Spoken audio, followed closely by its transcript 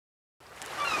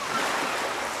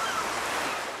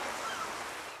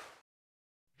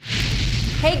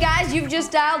guys, you've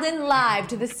just dialed in live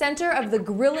to the center of the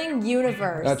grilling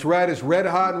universe. That's right, it's red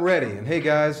hot and ready. And hey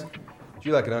guys, do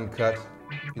you like it uncut?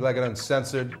 You like it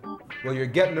uncensored? Well, you're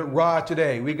getting it raw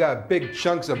today. We got big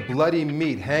chunks of bloody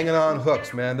meat hanging on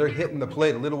hooks, man. They're hitting the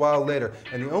plate a little while later.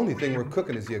 And the only thing we're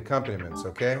cooking is the accompaniments,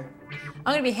 okay?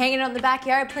 I'm gonna be hanging out in the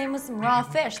backyard playing with some raw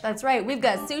fish. That's right, we've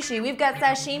got sushi, we've got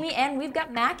sashimi, and we've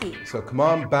got Maki. So come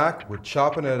on back, we're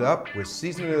chopping it up, we're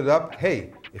seasoning it up.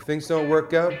 Hey, if things don't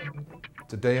work out,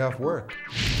 it's a day off work.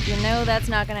 You know that's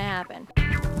not gonna happen.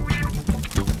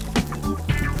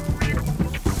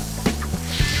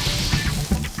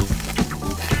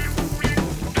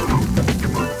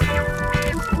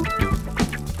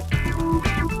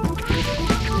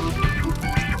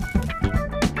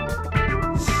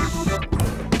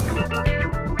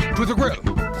 To the grill.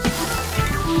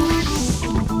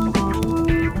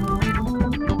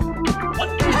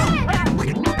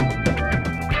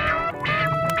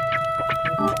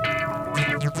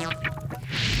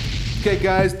 Okay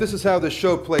guys, this is how the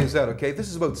show plays out, okay? This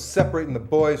is about separating the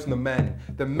boys from the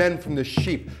men from the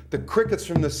sheep, the crickets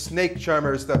from the snake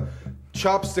charmers, the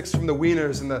chopsticks from the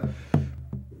wieners, and the...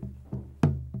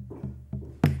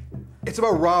 It's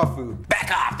about raw food.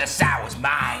 Back off, the sour's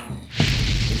mine.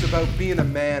 It's about being a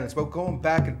man. It's about going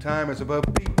back in time. It's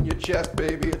about beating your chest,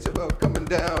 baby. It's about coming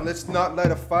down. Let's not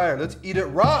light a fire. Let's eat it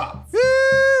raw.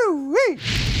 Woo-wee.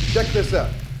 Check this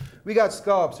out. We got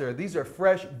scallops here. These are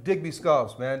fresh Digby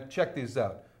scallops, man. Check these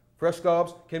out. Fresh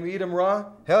scallops. Can we eat them raw?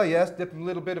 Hell yes. Dip in a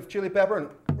little bit of chili pepper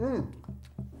and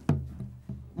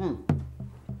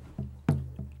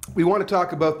We want to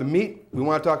talk about the meat. We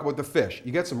want to talk about the fish.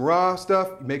 You get some raw stuff.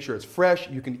 You make sure it's fresh.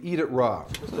 You can eat it raw.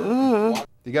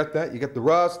 You got that? You get the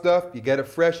raw stuff, you get it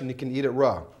fresh, and you can eat it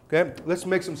raw. Okay? Let's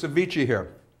make some ceviche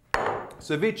here.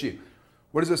 Ceviche.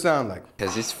 What does it sound like?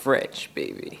 Because it's French,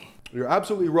 baby. You're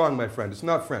absolutely wrong, my friend. It's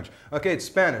not French. Okay, it's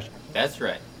Spanish. That's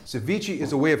right. Ceviche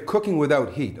is a way of cooking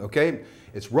without heat, okay?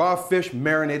 It's raw fish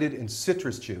marinated in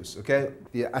citrus juice, okay?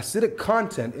 The acidic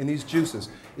content in these juices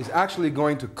is actually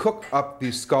going to cook up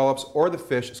these scallops or the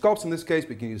fish. Scallops in this case,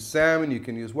 but you can use salmon, you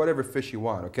can use whatever fish you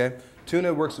want, okay?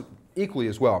 Tuna works equally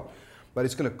as well. But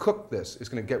it's going to cook this. It's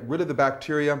going to get rid of the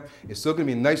bacteria. It's still going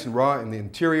to be nice and raw in the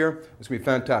interior. It's going to be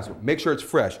fantastic. Make sure it's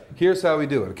fresh. Here's how we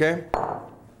do it, okay?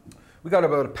 We got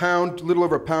about a pound, a little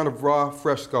over a pound of raw,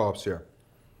 fresh scallops here.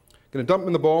 Going to dump them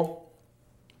in the bowl.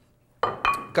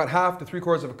 Got half to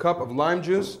 3/4 of a cup of lime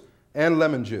juice and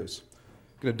lemon juice.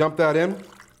 Going to dump that in.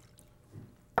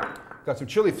 Got some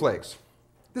chili flakes.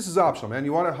 This is optional, man.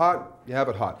 You want it hot, you have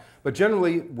it hot. But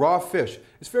generally, raw fish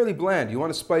is fairly bland. You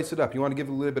want to spice it up. You want to give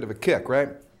it a little bit of a kick, right?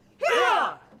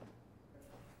 Yeah!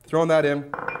 Throwing that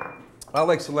in. I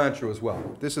like cilantro as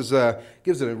well. This is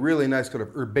gives it a really nice kind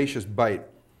of herbaceous bite.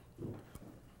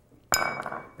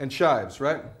 And chives,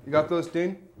 right? You got those,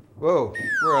 Dean? Whoa,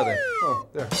 where are they? Oh,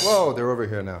 there. Whoa, they're over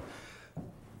here now.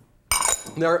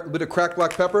 Now, a bit of cracked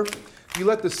black pepper. If you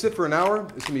let this sit for an hour,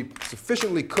 it's going to be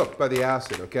sufficiently cooked by the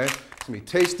acid, okay? It's going to be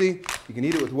tasty. You can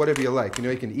eat it with whatever you like. You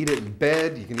know, you can eat it in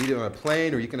bed, you can eat it on a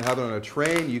plane, or you can have it on a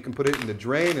train. You can put it in the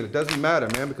drain, and it doesn't matter,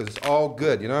 man, because it's all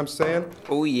good. You know what I'm saying?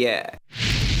 Oh, yeah.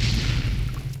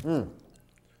 That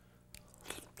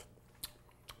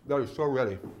is so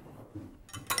ready.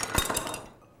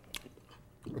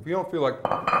 If you don't feel like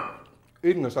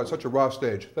eating this at such a raw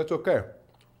stage, that's okay.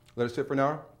 Let it sit for an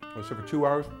hour. Let it sit for 2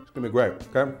 hours. It's going to be great,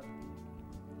 okay?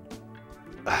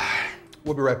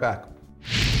 We'll be right back.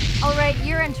 All right,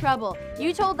 you're in trouble.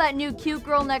 You told that new cute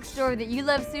girl next door that you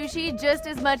love sushi just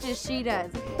as much as she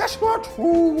does. That's not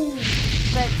true.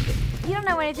 But you don't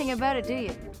know anything about it, do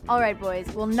you? All right, boys,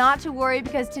 well, not to worry,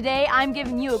 because today I'm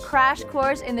giving you a crash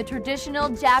course in the traditional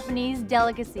Japanese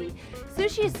delicacy.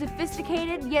 Sushi is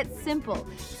sophisticated yet simple.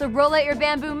 So roll out your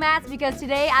bamboo mats, because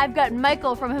today I've got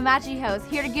Michael from Himachi House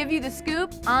here to give you the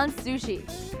scoop on sushi.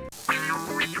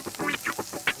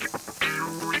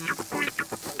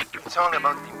 It's all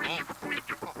about the meat.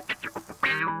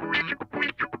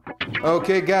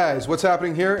 Okay, guys, what's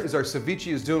happening here is our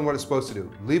ceviche is doing what it's supposed to do.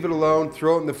 Leave it alone,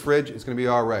 throw it in the fridge, it's going to be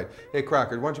all right. Hey,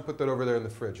 Crocker, why don't you put that over there in the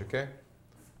fridge, okay?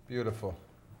 Beautiful.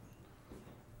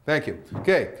 Thank you.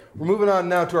 Okay, we're moving on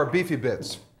now to our beefy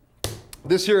bits.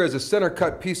 This here is a center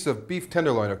cut piece of beef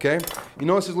tenderloin, okay? You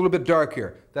notice it's a little bit dark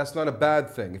here. That's not a bad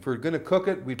thing. If we're going to cook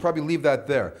it, we'd probably leave that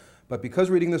there. But because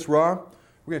we're eating this raw,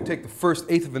 we're going to take the first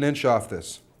 1/8 of an inch off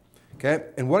this. Okay?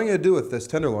 And what I'm going to do with this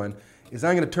tenderloin is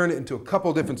I'm going to turn it into a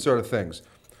couple different sort of things.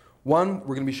 One,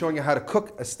 we're going to be showing you how to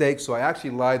cook a steak, so I actually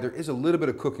lied. There is a little bit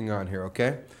of cooking on here,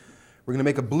 okay? We're going to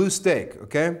make a bleu steak,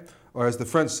 okay? Or as the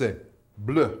French say,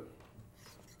 bleu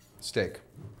steak.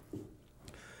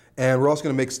 And we're also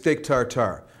going to make steak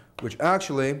tartare, which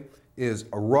actually is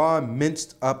a raw,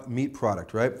 minced up meat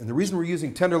product, right? And the reason we're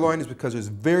using tenderloin is because there's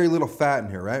very little fat in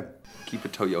here, right? Keep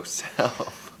it to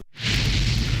yourself.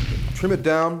 Trim it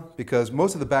down because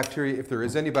most of the bacteria, if there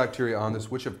is any bacteria on this,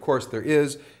 which of course there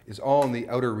is all in the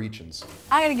outer regions.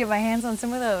 I gotta get my hands on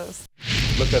some of those.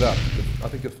 Look that up. I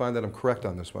think you'll find that I'm correct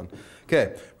on this one.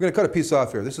 Okay, we're gonna cut a piece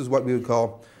off here. This is what we would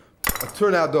call a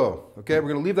tournado. Okay, we're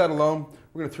gonna leave that alone.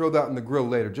 We're gonna throw that in the grill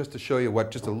later just to show you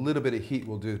what just a little bit of heat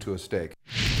will do to a steak.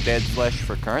 Dead flesh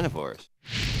for carnivores.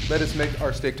 Let us make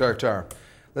our steak tartare.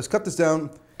 Let's cut this down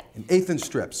in 1/8"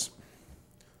 strips.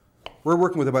 We're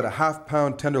working with about a ½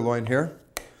 pound tenderloin here.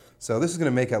 So this is gonna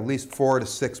make at least 4 to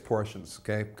 6 portions,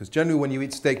 okay? Because generally when you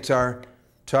eat steak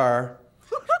tartare,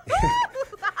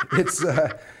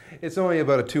 it's only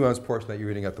about a 2-ounce portion that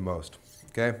you're eating at the most,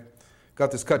 okay?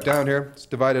 Got this cut down here, let's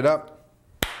divide it up.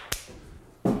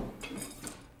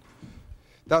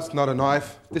 That's not a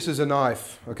knife, this is a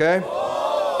knife, okay?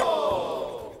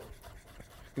 Oh!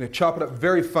 I'm gonna chop it up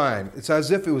very fine. It's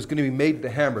as if it was gonna be made into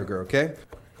hamburger, okay?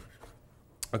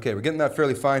 Okay, we're getting that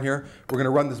fairly fine here. We're gonna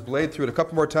run this blade through it a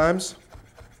couple more times.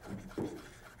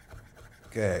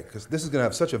 Okay, because this is gonna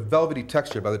have such a velvety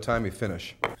texture by the time we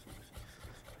finish.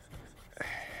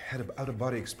 Had an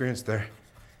out-of-body experience there.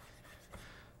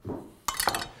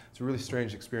 It's a really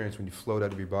strange experience when you float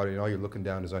out of your body and all you're looking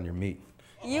down is on your meat.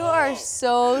 You are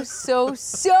so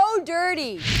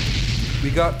dirty. We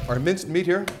got our minced meat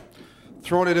here,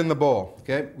 throwing it in the bowl,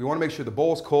 okay? We wanna make sure the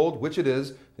bowl's cold, which it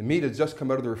is. The meat has just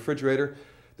come out of the refrigerator.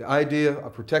 The idea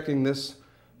of protecting this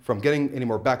from getting any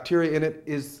more bacteria in it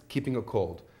is keeping it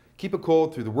cold. Keep it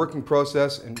cold through the working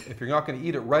process, and if you're not gonna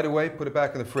eat it right away, put it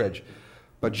back in the fridge.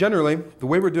 But generally, the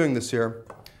way we're doing this here,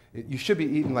 you should be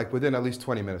eating like within at least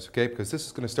 20 minutes, okay? Because this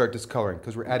is gonna start discoloring,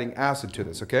 because we're adding acid to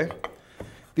this, okay?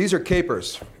 These are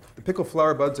capers, the pickled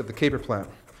flower buds of the caper plant.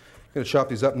 I'm gonna chop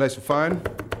these up nice and fine.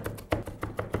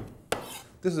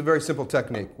 This is a very simple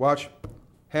technique. Watch,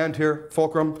 hand here,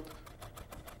 fulcrum,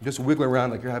 just wiggle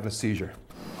around like you're having a seizure.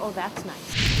 Oh, that's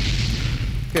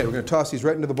nice. Okay, we're gonna toss these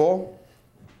right into the bowl.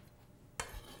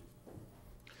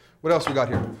 What else we got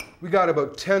here? We got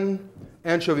about 10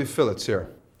 anchovy fillets here,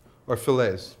 or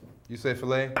fillets. You say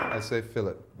fillet, I say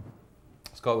fillet.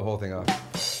 Let's call the whole thing off.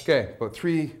 Okay, about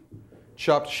 3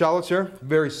 chopped shallots here,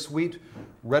 very sweet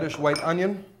reddish white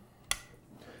onion.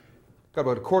 Got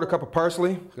about a 1/4 cup of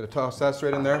parsley, gonna toss that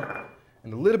straight in there.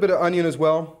 And a little bit of onion as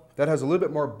well. That has a little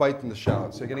bit more bite than the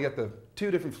shallot. So you're gonna get the 2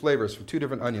 different flavors from 2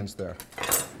 different onions there.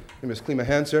 Let me just clean my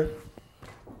hands here.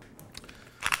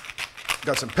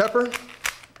 Got some pepper,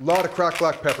 a lot of cracked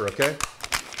black pepper, okay?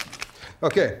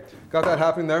 Okay, got that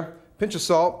happening there. Pinch of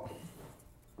salt.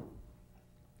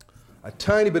 A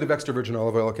tiny bit of extra virgin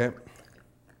olive oil, okay?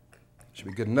 Should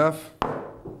be good enough.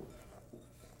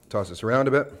 Toss this around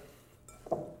a bit.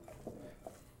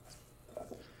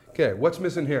 Okay, what's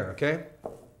missing here, okay?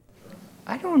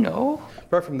 I don't know.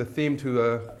 Apart from the theme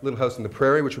to Little House on the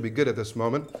Prairie, which would be good at this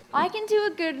moment. I can do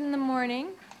it good in the morning.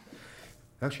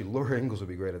 Actually, Laura Ingalls would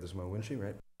be great at this moment, wouldn't she?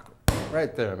 Right?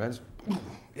 Right there, man.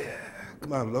 Yeah,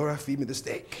 come on, Laura, feed me the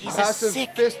steak. He's a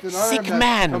sick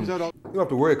man. You don't have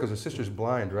to worry because her sister's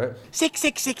blind, right? Sick.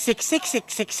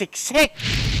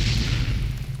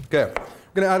 Okay,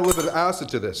 we're gonna add a little bit of acid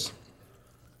to this.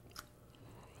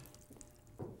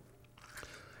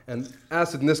 And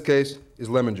acid in this case is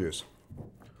lemon juice.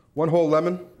 1 whole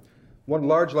lemon, 1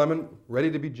 large lemon, ready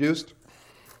to be juiced.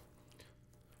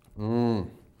 That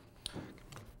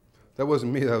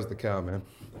wasn't me, that was the cow, man.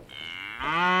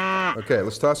 Okay,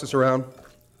 let's toss this around.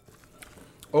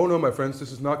 Oh no, my friends,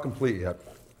 this is not complete yet.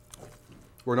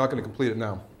 We're not gonna complete it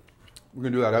now. We're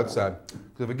gonna do that outside.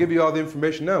 Because if I give you all the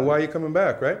information now, why are you coming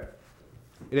back, right?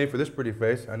 It ain't for this pretty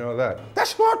face, I know that.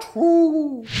 That's not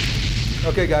true!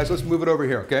 Okay guys, let's move it over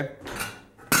here, okay?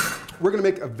 We're gonna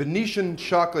make a Venetian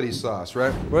chocolatey sauce,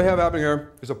 right? What I have happening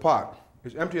here is a pot.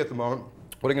 It's empty at the moment.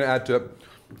 What I'm gonna add to it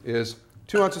is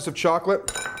 2 ounces of chocolate,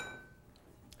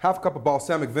 1/2 cup of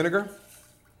balsamic vinegar,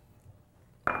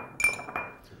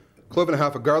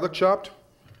 1.5 cloves of garlic chopped,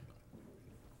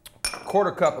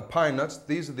 1/4 cup of pine nuts.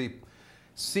 These are the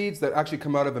seeds that actually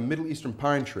come out of a Middle Eastern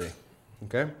pine tree,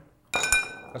 okay?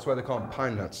 That's why they call them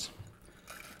pine nuts.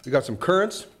 We got some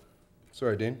currants.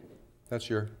 Sorry, Dean. That's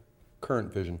your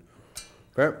current vision.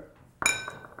 Okay?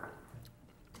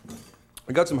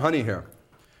 We got some honey here.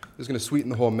 This is going to sweeten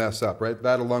the whole mess up, right?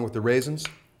 That along with the raisins.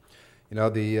 You know,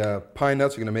 the pine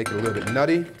nuts are going to make it a little bit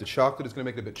nutty. The chocolate is going to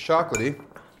make it a bit chocolatey.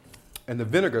 And the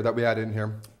vinegar that we added in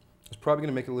here is probably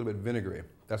going to make it a little bit vinegary.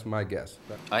 That's my guess.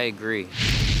 I agree.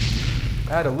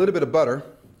 Add a little bit of butter.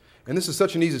 And this is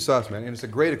such an easy sauce, man. And it's a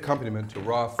great accompaniment to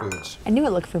raw foods. I knew it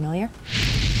looked familiar.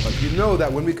 But you know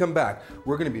that when we come back,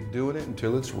 we're gonna be doing it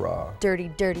until it's raw.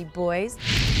 Dirty, dirty boys.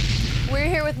 We're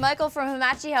here with Michael from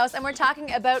Hamachi House, and we're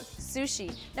talking about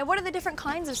sushi. Now, what are the different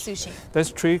kinds of sushi?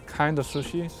 There's 3 kinds of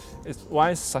sushi.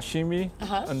 One is sashimi,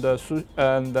 and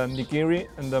the nigiri,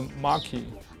 and the maki.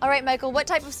 All right, Michael, what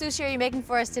type of sushi are you making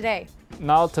for us today?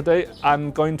 Now today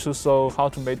I'm going to show how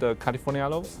to make the California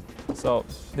rolls. So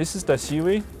this is the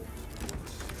seaweed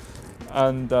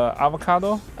and the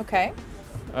avocado. Okay.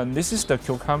 And this is the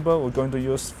cucumber we're going to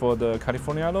use for the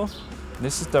California roll.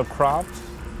 This is the crab.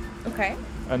 Okay.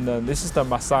 And this is the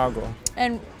masago.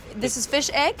 And this is fish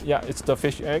egg? Yeah, it's the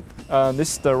fish egg.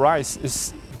 This is the rice.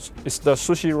 It's the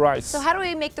sushi rice. So how do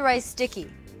we make the rice sticky?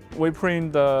 We put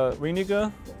in the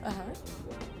vinegar,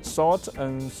 salt,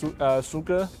 and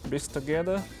sugar mixed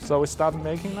together. So we start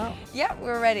making now. Yeah,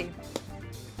 we're ready.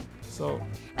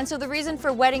 And so the reason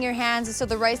for wetting your hands is so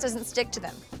the rice doesn't stick to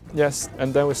them? Yes,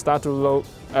 and then we start to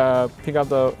pick up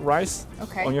the rice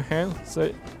on your hand.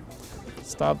 So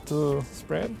start to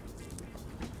spread.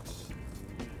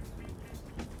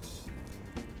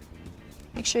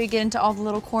 Make sure you get into all the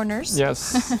little corners.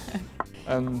 Yes.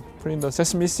 And putting the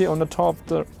sesame seed on the top of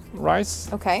the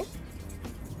rice. Okay.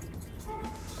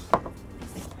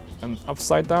 And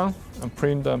upside down and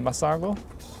putting the masago.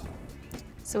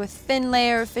 So a thin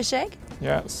layer of fish egg?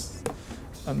 Yes.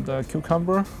 And the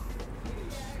cucumber.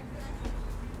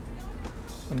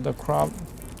 And the crab.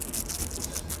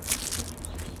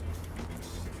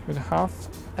 With half.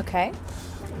 Okay.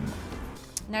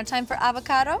 Now time for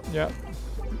avocado? Yeah.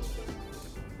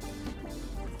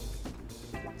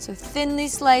 So thinly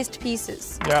sliced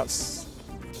pieces. Yes.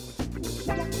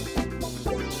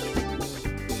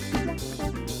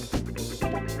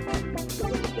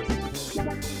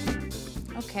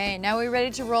 Okay, now we're ready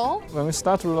to roll? When we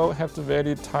start to roll, have to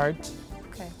very tight.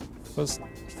 Okay. First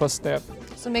step.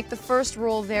 So make the first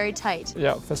roll very tight.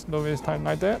 Yeah, first roll very tight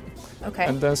like that. Okay.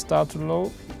 And then start to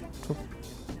roll.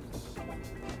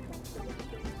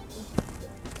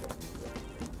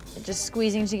 Just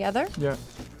squeezing together? Yeah.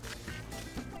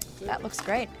 That looks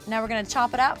great. Now we're gonna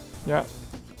chop it up. Yeah.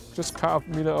 Just cut up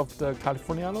middle of the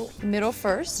California roll. Middle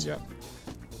first. Yeah.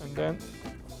 And then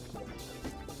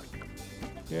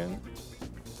again.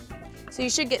 So you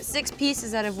should get 6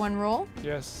 pieces out of one roll.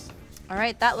 Yes. All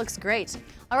right, that looks great.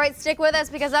 All right, stick with us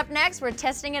because up next, we're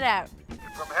testing it out.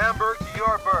 From Hamburg to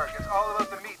your burg, it's all about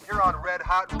the meat here on Red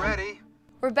Hot Ready.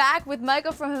 We're back with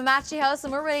Michael from Hamachi House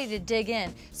and we're ready to dig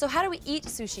in. So how do we eat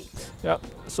sushi? Yeah,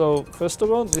 so first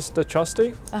of all, this is the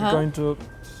chopstick. We're going to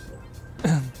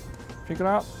pick it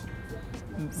up.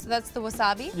 So that's the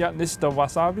wasabi? Yeah, this is the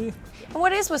wasabi. And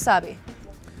what is wasabi?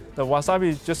 The wasabi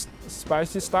is just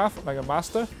spicy stuff, like a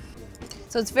mustard.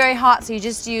 So it's very hot, so you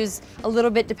just use a little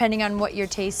bit depending on what your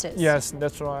taste is? Yes,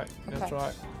 that's right, that's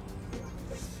right.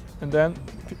 And then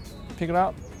pick it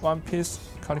up, 1 piece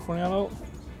California roll.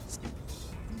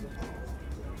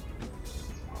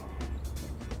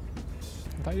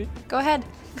 Go ahead.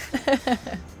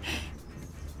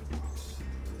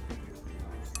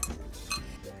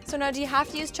 So now, do you have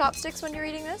to use chopsticks when you're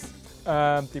eating this?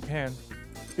 Depend.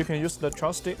 You can use the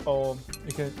chopstick or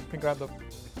you can pick up the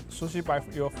sushi by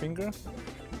your finger.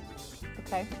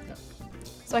 Okay. Yeah.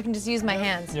 So I can just use my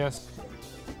hands? Yes.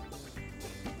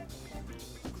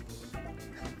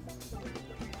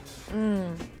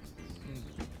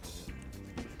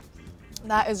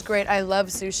 That is great. I love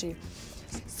sushi.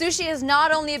 Sushi is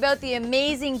not only about the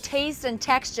amazing taste and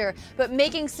texture, but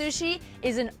making sushi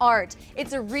is an art.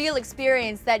 It's a real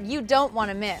experience that you don't want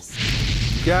to miss.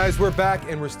 Guys, we're back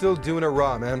and we're still doing it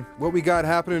raw, man. What we got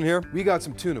happening here, we got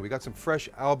some tuna. We got some fresh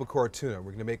albacore tuna.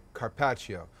 We're gonna make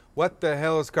carpaccio. What the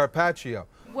hell is carpaccio?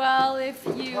 Well, if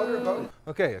you...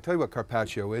 Okay, I'll tell you what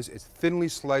carpaccio is. It's thinly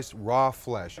sliced raw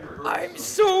flesh. I'm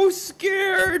so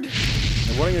scared.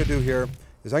 And what I'm gonna do here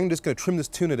is I'm just gonna trim this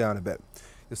tuna down a bit.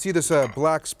 You'll see this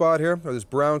black spot here, or this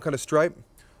brown kind of stripe.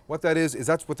 What that is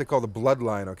that's what they call the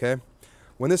bloodline, okay?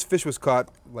 When this fish was caught,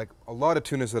 like a lot of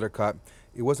tunas that are caught,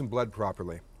 it wasn't bled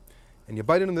properly. And you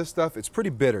bite into this stuff, it's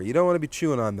pretty bitter. You don't want to be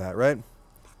chewing on that, right?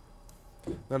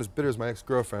 Not as bitter as my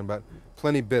ex-girlfriend, but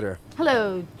plenty bitter.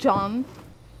 Hello, John.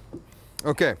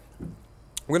 Okay,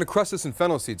 we're gonna crush this in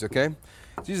fennel seeds, okay?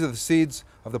 These are the seeds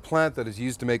of the plant that is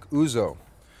used to make ouzo.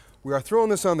 We are throwing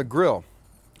this on the grill,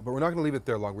 but we're not gonna leave it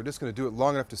there long. We're just gonna do it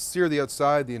long enough to sear the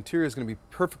outside. The interior is gonna be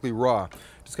perfectly raw.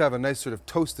 Just gonna have a nice sort of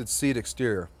toasted seed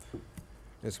exterior. And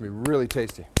it's gonna be really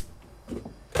tasty.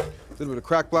 A little bit of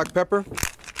cracked black pepper.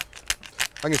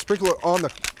 I'm gonna sprinkle it on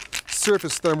the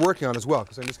surface that I'm working on as well,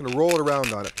 because I'm just gonna roll it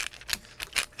around on it.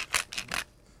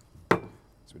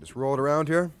 So we just roll it around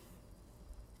here.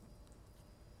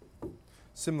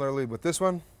 Similarly with this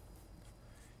one,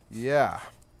 Yeah,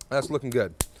 that's looking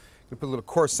good. Gonna put a little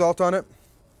coarse salt on it.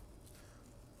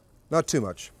 Not too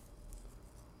much.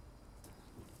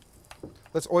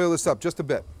 Let's oil this up just a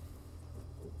bit.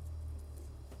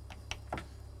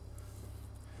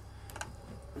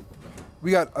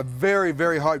 We got a very,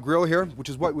 very hot grill here, which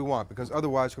is what we want, because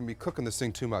otherwise we're gonna be cooking this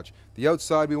thing too much. The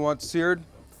outside we want seared,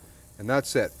 and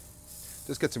that's it.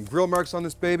 Just get some grill marks on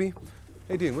this baby.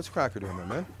 Hey Dean, what's Cracker doing there,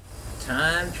 man?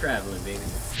 Time traveling, baby.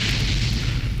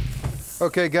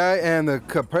 Okay, guy, and the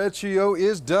Carpaccio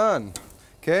is done.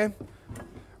 Okay,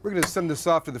 we're gonna send this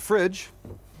off to the fridge.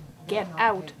 Get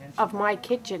out of my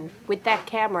kitchen with that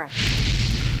camera.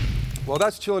 While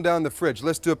that's chilling down in the fridge,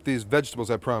 let's do up these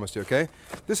vegetables I promised you, okay?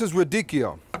 This is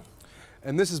radicchio,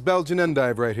 and this is Belgian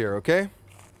endive right here, okay?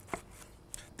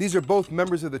 These are both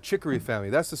members of the chicory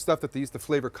family. That's the stuff that they used to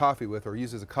flavor coffee with or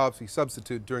use as a coffee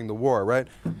substitute during the war, right?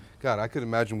 God, I could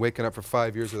imagine waking up for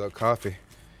 5 years without coffee.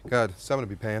 God, someone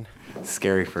would be paying. It's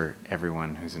scary for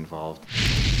everyone who's involved.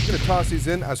 We're gonna toss these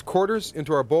in as quarters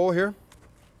into our bowl here.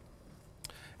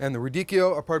 And the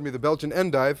radicchio, or pardon me, the Belgian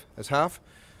endive as half.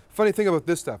 Funny thing about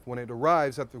this stuff, when it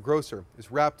arrives at the grocer, it's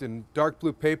wrapped in dark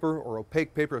blue paper or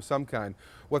opaque paper of some kind.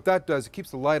 What that does, it keeps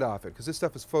the light off it, because this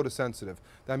stuff is photosensitive.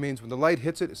 That means when the light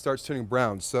hits it, it starts turning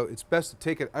brown. So it's best to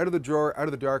take it out of the drawer, out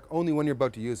of the dark, only when you're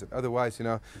about to use it. Otherwise, you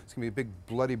know, it's gonna be a big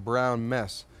bloody brown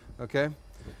mess, okay?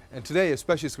 And today,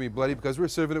 especially, it's gonna be bloody because we're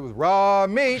serving it with raw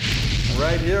meat,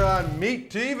 right here on Meat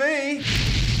TV.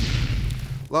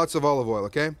 Lots of olive oil,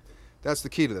 okay? That's the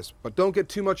key to this. But don't get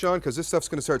too much on because this stuff's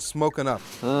going to start smoking up.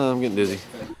 I'm getting dizzy.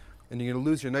 And you're going to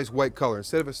lose your nice white color.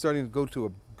 Instead of it starting to go to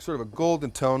a sort of a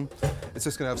golden tone, it's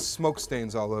just going to have smoke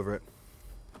stains all over it.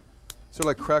 Sort of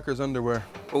like Cracker's underwear.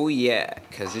 Oh yeah,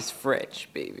 cause it's fresh,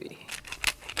 baby.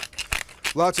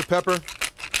 Lots of pepper.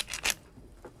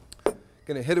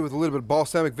 Going to hit it with a little bit of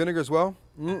balsamic vinegar as well.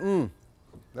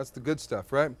 That's the good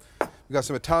stuff, right? We got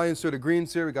some Italian sort of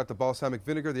greens here. We got the balsamic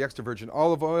vinegar, the extra virgin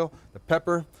olive oil, the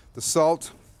pepper, the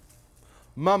salt.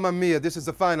 Mamma mia, this is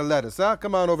the final lettuce, huh?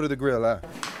 Come on over to the grill, huh?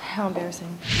 How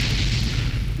embarrassing.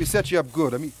 We set you up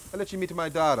good. I'll let you meet my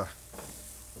daughter.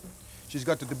 She's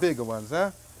got the bigger ones,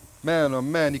 huh? Man, oh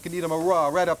man, you can eat them raw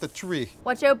right off the tree.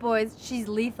 Watch out, boys. She's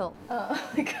lethal.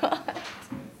 Oh my God.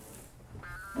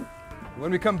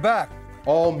 When we come back,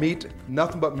 all meat,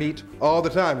 nothing but meat, all the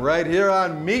time, right here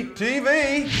on Meat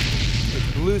TV.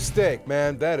 It's Bleu steak,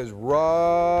 man. That is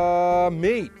raw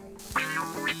meat.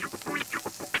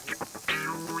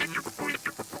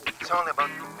 It's only about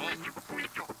the meat.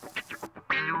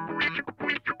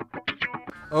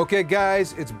 Okay,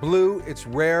 guys, it's blue, it's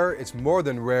rare, it's more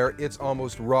than rare, it's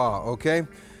almost raw, okay?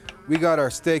 We got our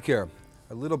steak here.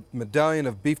 A little medallion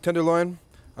of beef tenderloin.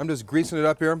 I'm just greasing it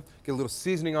up here. Get a little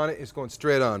seasoning on it, it's going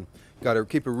straight on. Got to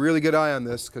keep a really good eye on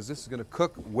this because this is going to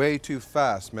cook way too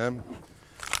fast, man.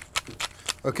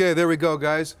 Okay, there we go,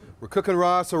 guys. We're cooking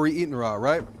raw, so we're eating raw,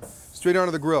 right? Straight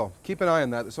onto the grill. Keep an eye on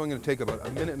that. It's only going to take about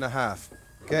 1.5 minutes.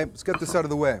 Okay, let's get this out of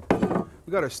the way.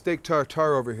 We got our steak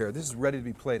tartare over here. This is ready to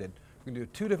be plated. We're going to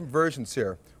do 2 different versions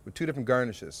here with 2 different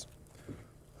garnishes.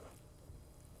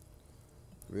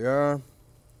 Here we are.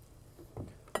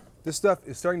 This stuff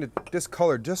is starting to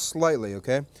discolor just slightly,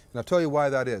 okay? And I'll tell you why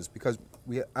that is, because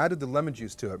we added the lemon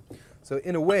juice to it. So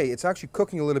in a way, it's actually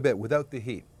cooking a little bit without the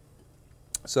heat.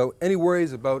 So any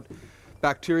worries about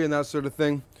bacteria and that sort of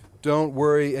thing, don't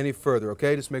worry any further,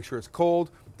 okay? Just make sure it's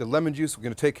cold. The lemon juice, we're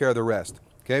gonna take care of the rest.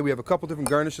 Okay, we have a couple different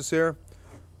garnishes here.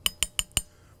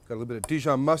 Got a little bit of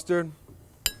Dijon mustard.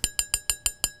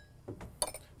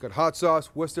 Got hot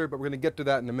sauce, Worcester, but we're gonna get to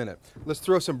that in a minute. Let's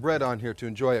throw some bread on here to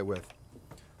enjoy it with.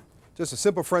 Just a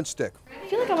simple French stick. I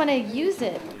feel like I want to use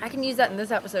it. I can use that in this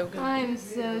episode. I'm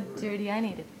so dirty. I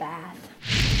need a bath.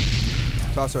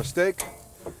 Toss our steak.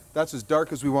 That's as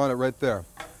dark as we want it right there.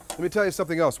 Let me tell you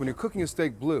something else. When you're cooking a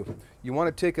steak blue, you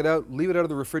want to take it out, leave it out of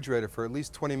the refrigerator for at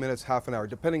least 20 minutes, half an hour,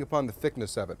 depending upon the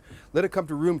thickness of it. Let it come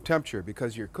to room temperature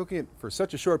because you're cooking it for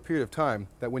such a short period of time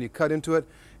that when you cut into it,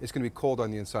 it's going to be cold on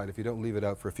the inside if you don't leave it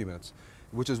out for a few minutes,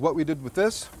 which is what we did with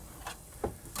this.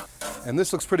 And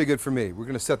this looks pretty good for me. We're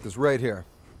going to set this right here.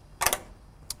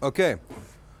 Okay,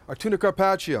 our tuna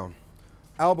carpaccio,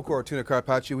 albacore tuna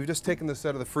carpaccio. We've just taken this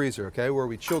out of the freezer, okay, where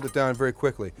we chilled it down very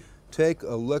quickly. Take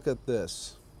a look at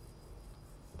this.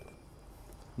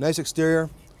 Nice exterior,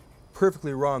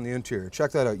 perfectly raw on the interior.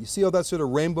 Check that out. You see all that sort of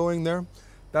rainbowing there?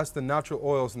 That's the natural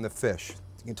oils in the fish.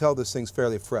 You can tell this thing's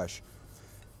fairly fresh.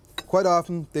 Quite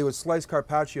often, they would slice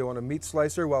carpaccio on a meat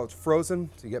slicer while it's frozen,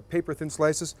 so you get paper-thin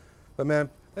slices. But man,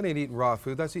 that ain't eating raw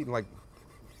food. That's eating like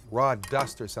raw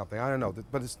dust or something. I don't know,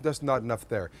 but it's just not enough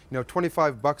there. You know,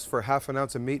 25 bucks for half an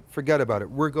ounce of meat, forget about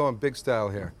it. We're going big style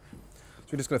here. So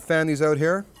we're just gonna fan these out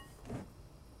here.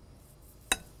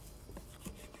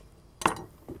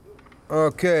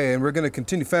 Okay, and we're gonna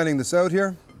continue fanning this out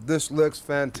here. This looks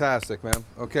fantastic, man.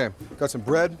 Okay, got some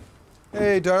bread.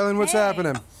 Hey, darling, what's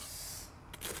happening?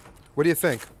 What do you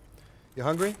think? You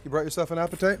hungry? You brought yourself an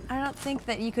appetite? I don't think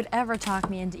that you could ever talk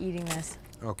me into eating this.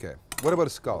 Okay, what about a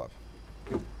scallop?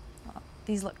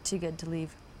 These look too good to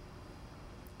leave.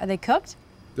 Are they cooked?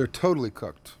 They're totally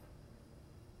cooked.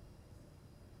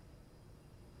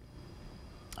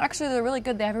 Actually, they're really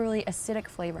good. They have a really acidic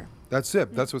flavor. That's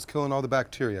it. That's what's killing all the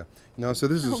bacteria. You know, so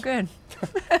this is... Oh, good.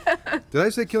 Did I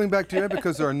say killing bacteria?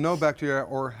 Because there are no bacteria,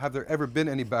 or have there ever been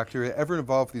any bacteria ever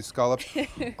involved with these scallops?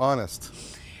 Honest.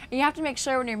 You have to make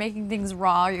sure when you're making things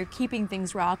raw, or you're keeping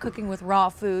things raw, cooking with raw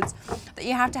foods, that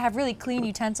you have to have really clean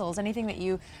utensils. Anything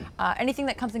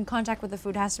that comes in contact with the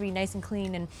food has to be nice and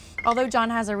clean. And although John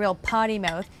has a real potty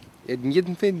mouth,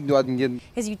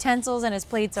 his utensils and his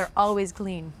plates are always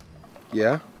clean.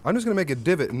 Yeah? I'm just gonna make a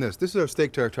divot in this. This is our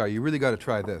steak tartare. You really gotta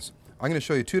try this. I'm gonna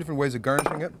show you two different ways of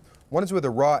garnishing it. One is with a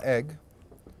raw egg,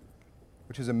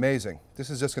 which is amazing. This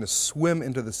is just gonna swim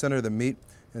into the center of the meat,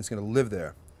 and it's gonna live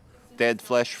there. Dead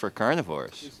flesh for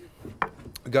carnivores.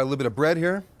 We got a little bit of bread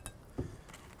here.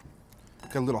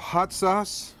 Got a little hot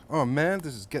sauce. Oh man,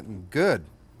 this is getting good.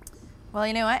 Well,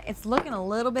 you know what? It's looking a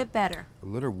little bit better. A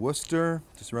little Worcester,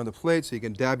 just around the plate so you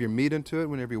can dab your meat into it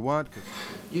whenever you want.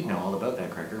 You'd know all about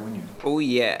that, Cracker, wouldn't you? Oh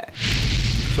yeah.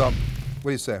 So, what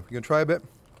do you say? You gonna try a bit?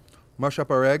 Mush up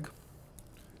our egg,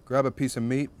 grab a piece of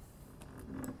meat.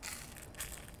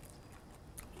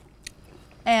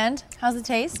 And how's it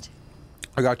taste?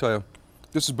 I gotta tell you,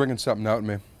 this is bringing something out in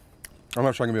me. I'm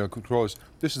not sure I'm gonna be able to control this.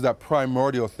 This is that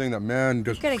primordial thing that, man,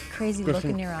 just... You've got a crazy look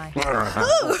in your eye.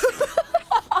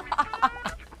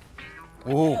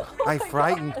 Oh, I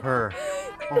frightened her.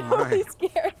 Oh my. You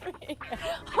scared me.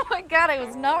 Oh my God, I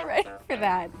was not ready for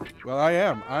that. Well, I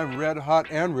am. I'm red hot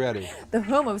and ready. The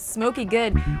home of smoky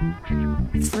good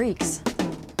freaks.